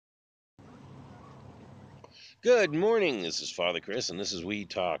Good morning. This is Father Chris, and this is We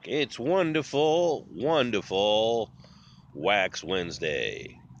Talk. It's wonderful, wonderful Wax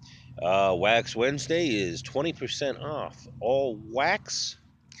Wednesday. Wax Wednesday is 20% off all wax,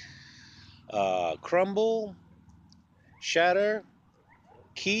 crumble, shatter,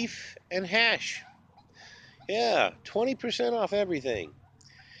 keef, and hash. Yeah, 20% off everything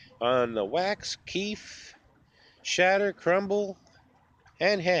on the wax, keef, shatter, crumble,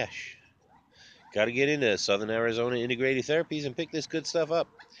 and hash. Got to get into Southern Arizona Integrated Therapies and pick this good stuff up.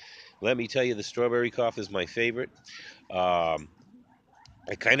 Let me tell you, the strawberry cough is my favorite. Um,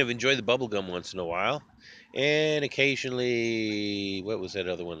 I kind of enjoy the bubble gum once in a while, and occasionally, what was that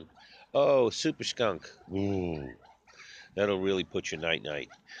other one? Oh, super skunk. Ooh, that'll really put you night night.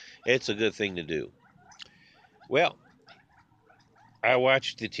 It's a good thing to do. Well, I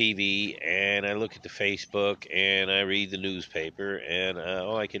watch the TV and I look at the Facebook and I read the newspaper, and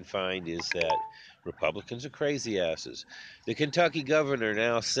all I can find is that Republicans are crazy asses. The Kentucky governor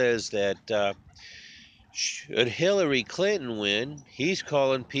now says that should Hillary Clinton win, he's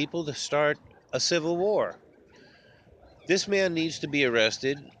calling people to start a civil war. This man needs to be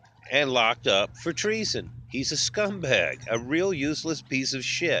arrested and locked up for treason. He's a scumbag, a real useless piece of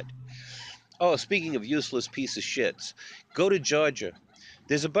shit. Oh, speaking of useless piece of shits, go to Georgia.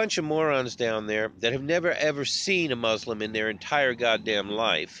 There's a bunch of morons down there that have never ever seen a Muslim in their entire goddamn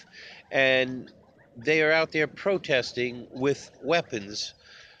life. And they are out there protesting with weapons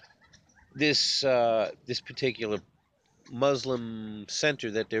this particular Muslim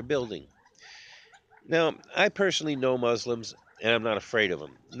center that they're building. Now, I personally know Muslims, and I'm not afraid of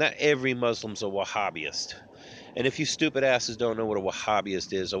them. Not every Muslim's a Wahhabist. And if you stupid asses don't know what a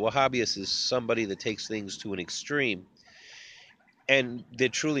Wahhabist is, a Wahhabist is somebody that takes things to an extreme, and they're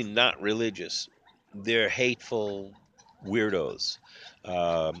truly not religious. They're hateful weirdos.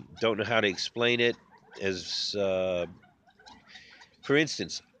 Don't know how to explain it. As, for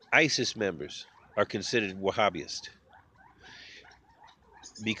instance, ISIS members are considered Wahhabist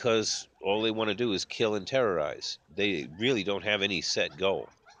because all they want to do is kill and terrorize. They really don't have any set goal.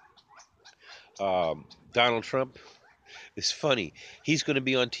 Donald Trump is funny. He's going to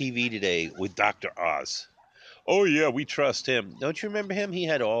be on TV today with Dr. Oz. Oh, yeah, we trust him. Don't you remember him? He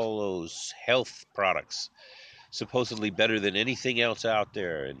had all those health products, supposedly better than anything else out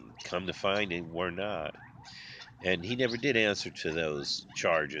there, and come to find it, we're not. And he never did answer to those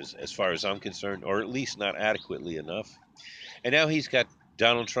charges, as far as I'm concerned, or at least not adequately enough. And now he's got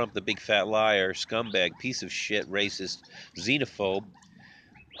Donald Trump, the big fat liar, scumbag, piece of shit, racist, xenophobe,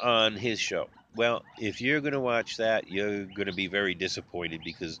 on his show. Well, if you're going to watch that, you're going to be very disappointed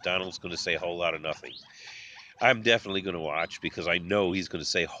because Donald's going to say a whole lot of nothing. I'm definitely going to watch because I know he's going to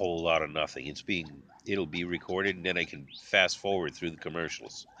say a whole lot of nothing. It'll be recorded, and then I can fast forward through the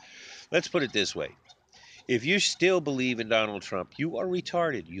commercials. Let's put it this way. If you still believe in Donald Trump, you are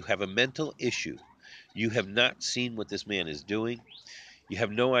retarded. You have a mental issue. You have not seen what this man is doing. You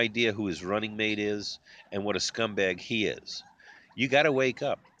have no idea who his running mate is and what a scumbag he is. You got to wake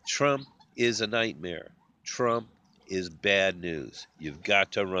up. Trump is a nightmare. Trump is bad news. You've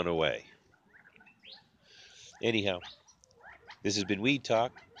got to run away. Anyhow, this has been Weed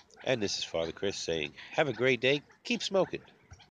Talk, and this is Father Chris saying, have a great day. Keep smoking.